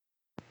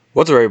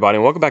What's up, everybody,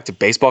 and welcome back to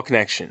Baseball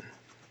Connection.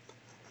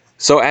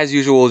 So, as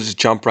usual, we'll just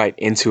jump right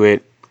into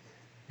it.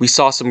 We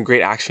saw some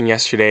great action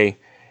yesterday,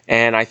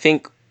 and I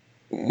think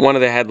one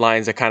of the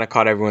headlines that kind of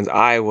caught everyone's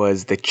eye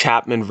was the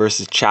Chapman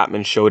versus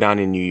Chapman showdown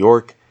in New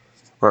York,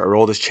 where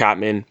Aroldis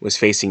Chapman was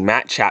facing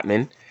Matt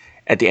Chapman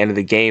at the end of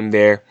the game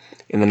there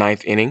in the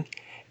ninth inning.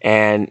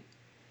 And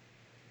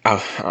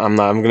I'm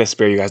going to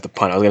spare you guys the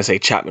pun. I was going to say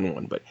Chapman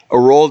won, but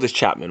Aroldis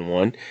Chapman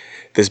won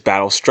this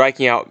battle,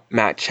 striking out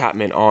Matt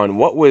Chapman on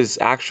what was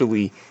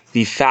actually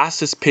the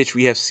fastest pitch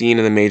we have seen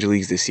in the major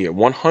leagues this year,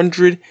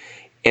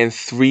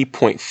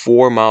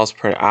 103.4 miles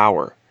per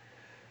hour.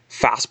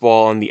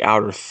 Fastball on the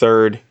outer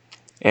third,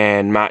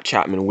 and Matt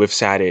Chapman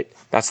whiffs at it.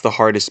 That's the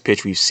hardest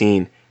pitch we've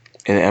seen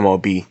in the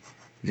MLB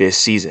this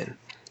season.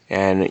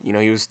 And,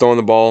 he was throwing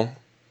the ball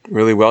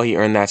really well. He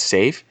earned that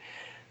save.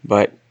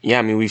 But,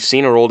 yeah, we've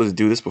seen Aroldis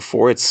do this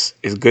before. It's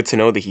good to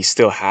know that he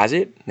still has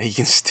it, that he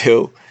can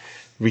still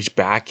reach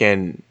back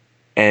and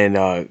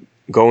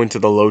go into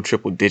the low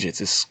triple digits.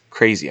 It's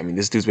crazy.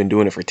 This dude's been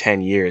doing it for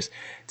 10 years,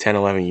 10,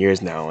 11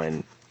 years now,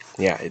 and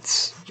yeah,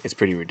 it's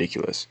pretty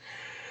ridiculous.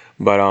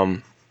 But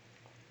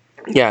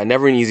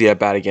never an easy at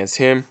bat against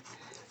him.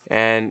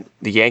 And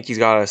the Yankees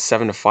got a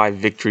 7-5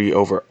 victory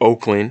over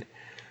Oakland.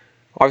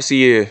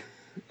 Obviously,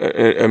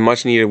 a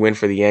much needed win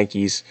for the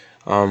Yankees,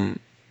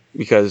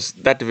 because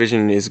that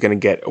division is going to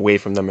get away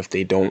from them if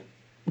they don't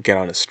get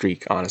on a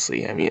streak.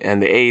 Honestly,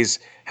 and the A's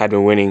had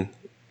been winning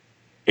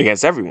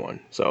against everyone,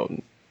 so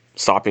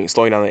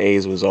slowing down the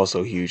A's was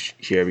also huge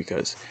here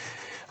because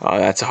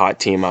that's a hot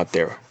team out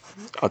there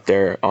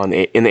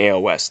in the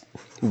AL West.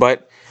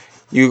 But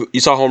you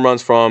saw home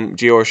runs from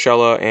Gio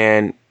Urshela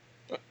and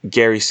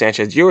Gary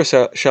Sanchez. Gio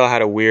Urshela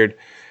had a weird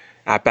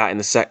at bat in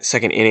the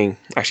second inning,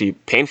 actually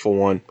painful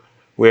one,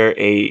 where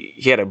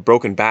he had a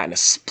broken bat and a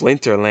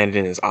splinter landed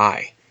in his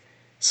eye.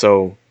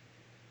 So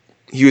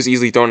he was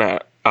easily thrown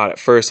out at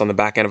first on the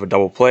back end of a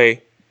double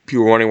play.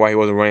 People were wondering why he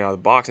wasn't running out of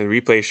the box, and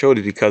the replay showed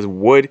it because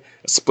a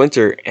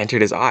splinter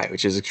entered his eye,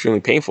 which is extremely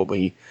painful. But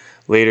he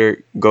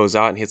later goes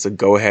out and hits a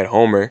go-ahead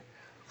homer,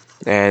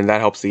 and that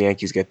helps the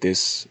Yankees get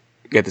this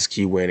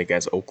key win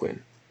against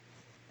Oakland.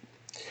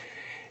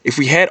 If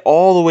we head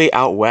all the way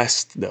out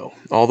west,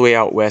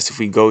 if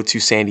we go to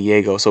San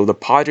Diego, so the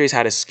Padres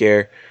had a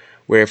scare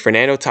where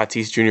Fernando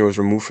Tatis Jr. was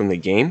removed from the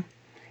game,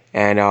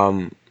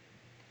 and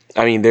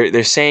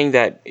they're saying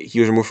that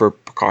he was removed for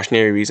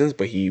precautionary reasons,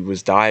 but he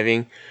was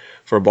diving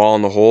for a ball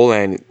in the hole,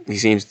 and he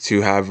seems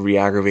to have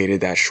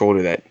re-aggravated that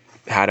shoulder that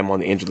had him on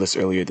the injured list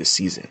earlier this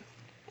season.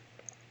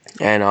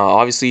 And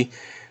obviously,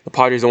 the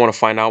Padres don't want to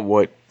find out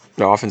what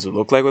their offense would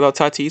look like without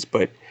Tatis,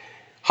 but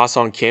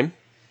Ha-Seong Kim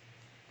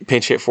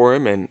pinch hit for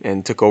him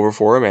and took over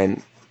for him,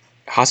 and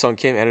Ha-Seong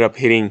Kim ended up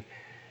hitting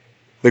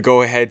the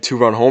go-ahead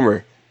 2-run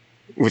homer,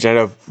 which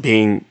ended up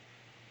being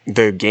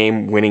the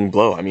game-winning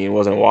blow. It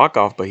wasn't a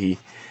walk-off, but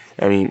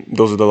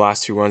those were the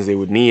last 2 runs they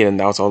would need, and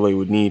that's all they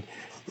would need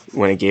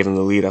when it gave them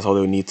the lead. That's all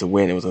they would need to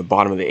win. It was the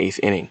bottom of the 8th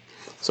inning.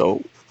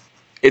 So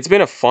it's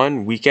been a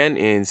fun weekend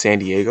in San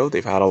Diego.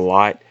 They've had a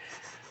lot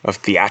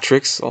of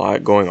theatrics, a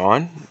lot going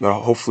on,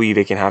 but hopefully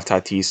they can have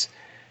Tatis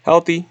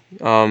healthy.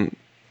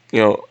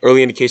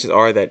 Early indications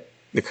are that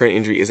the current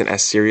injury isn't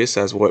as serious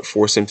as what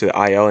forced him to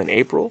the IL in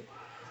April,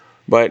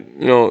 but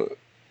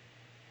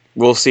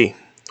we'll see.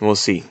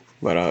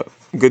 But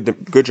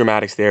good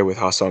dramatics there with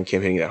Ha-Seong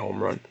Kim hitting that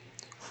home run.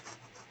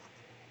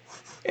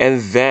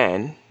 And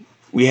then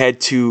we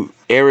head to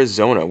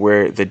Arizona,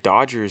 where the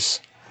Dodgers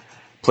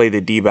play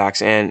the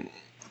D-backs, and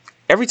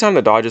every time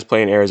the Dodgers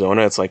play in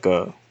Arizona, it's like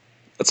a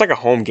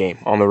home game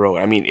on the road.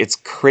 It's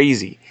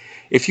crazy.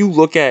 If you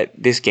look at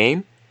this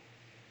game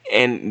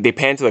and they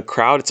pan to the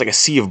crowd, it's like a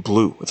sea of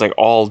blue. It's like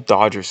all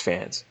Dodgers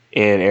fans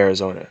in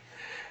Arizona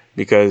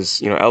because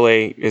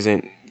LA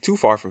isn't too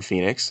far from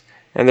Phoenix,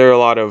 and there are a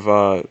lot of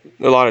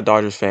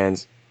Dodgers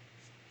fans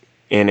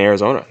in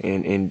Arizona,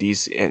 in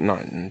DC,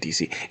 not in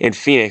DC, in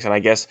Phoenix, and I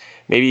guess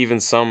maybe even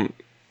some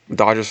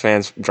Dodgers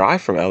fans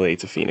drive from LA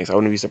to Phoenix. I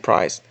wouldn't be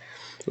surprised.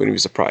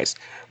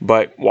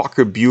 But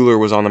Walker Buehler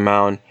was on the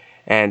mound,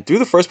 and through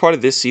the first part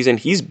of this season,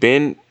 he's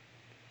been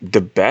the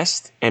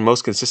best and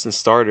most consistent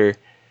starter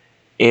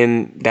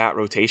in that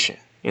rotation,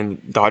 in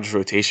Dodgers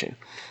rotation.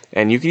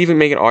 And you can even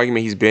make an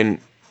argument he's been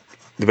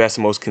the best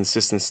and most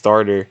consistent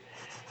starter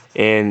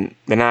in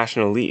the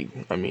National League.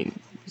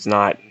 He's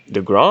not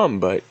DeGrom,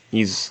 but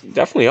he's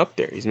definitely up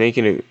there. He's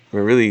making a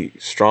really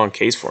strong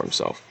case for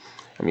himself.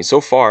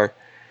 So far,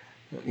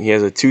 he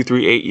has a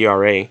 2.38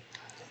 ERA,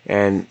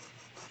 and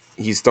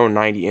he's thrown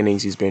 90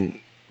 innings. He's been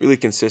really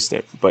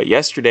consistent. But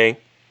yesterday,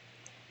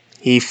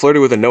 he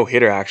flirted with a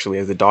no-hitter, actually,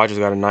 as the Dodgers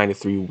got a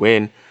 9-3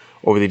 win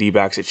over the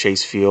D-backs at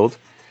Chase Field.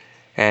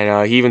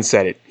 And he even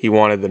said it. He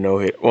wanted the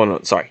no-hitter. Oh, no,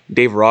 sorry.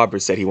 Dave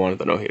Roberts said he wanted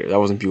the no-hitter. That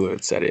wasn't Buehler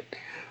that said it.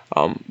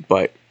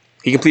 But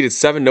he completed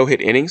 7 no-hit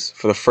innings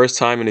for the first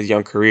time in his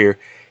young career.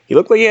 He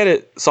looked like he had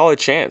a solid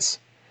chance.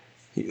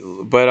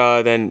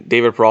 But then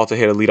David Peralta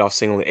hit a leadoff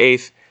single in the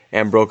 8th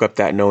and broke up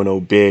that no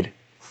bid.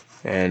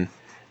 And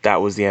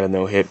that was the end of the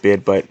no-hit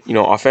bid. But,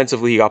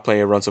 offensively, he got plenty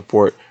of run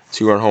support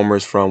 2-run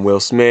homers from Will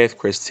Smith,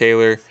 Chris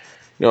Taylor.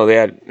 They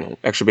had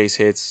extra base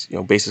hits,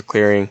 bases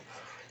clearing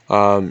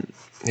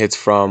hits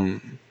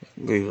from,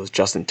 I believe it was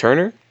Justin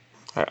Turner.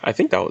 I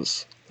think that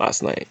was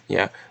last night.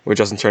 Yeah, where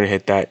Justin Turner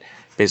hit that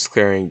base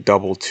clearing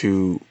double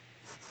to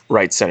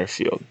right center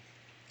field.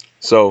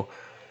 So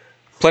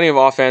plenty of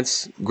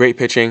offense, great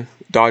pitching.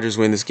 Dodgers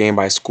win this game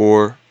by a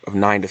score of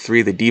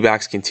 9-3. The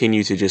D-backs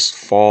continue to just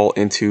fall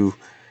into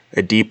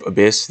a deep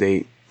abyss.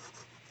 They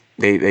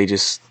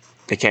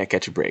can't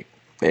catch a break.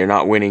 They're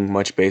not winning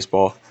much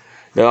baseball.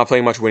 They're not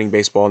playing much winning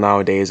baseball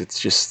nowadays.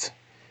 It's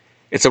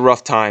a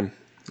rough time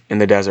in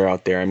the desert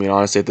out there. I mean,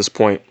 honestly, at this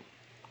point,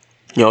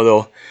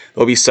 they'll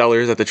be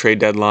sellers at the trade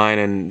deadline,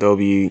 and they'll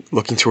be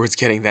looking towards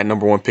getting that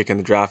number 1 pick in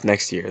the draft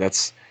next year.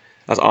 That's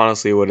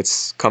honestly what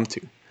it's come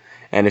to.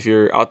 And if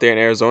you're out there in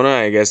Arizona,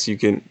 I guess you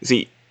can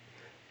see.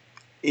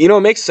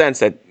 It makes sense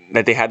that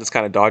they had this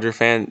kind of Dodger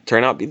fan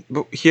turnout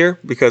here,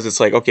 because it's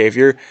like, okay, if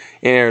you're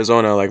in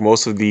Arizona, like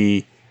most of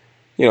the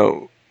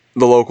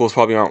locals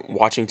probably aren't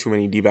watching too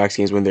many D-backs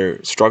games when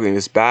they're struggling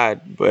this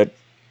bad, but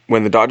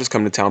when the Dodgers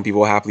come to town,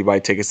 people will happily buy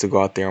tickets to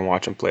go out there and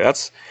watch them play.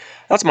 That's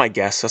my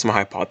guess. That's my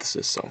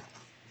hypothesis. So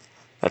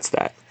that's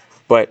that.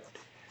 But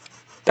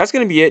that's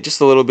going to be it.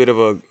 Just a little bit of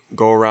a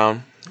go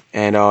around,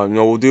 and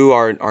we'll do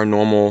our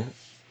normal.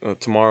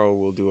 Tomorrow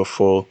we'll do a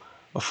full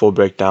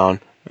breakdown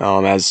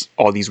as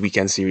all these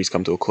weekend series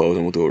come to a close,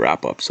 and we'll do a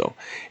wrap up. So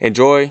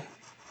enjoy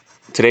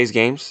today's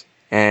games.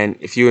 And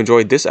if you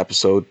enjoyed this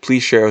episode,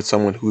 please share it with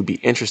someone who would be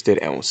interested,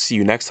 and we'll see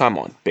you next time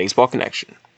on Baseball Connection.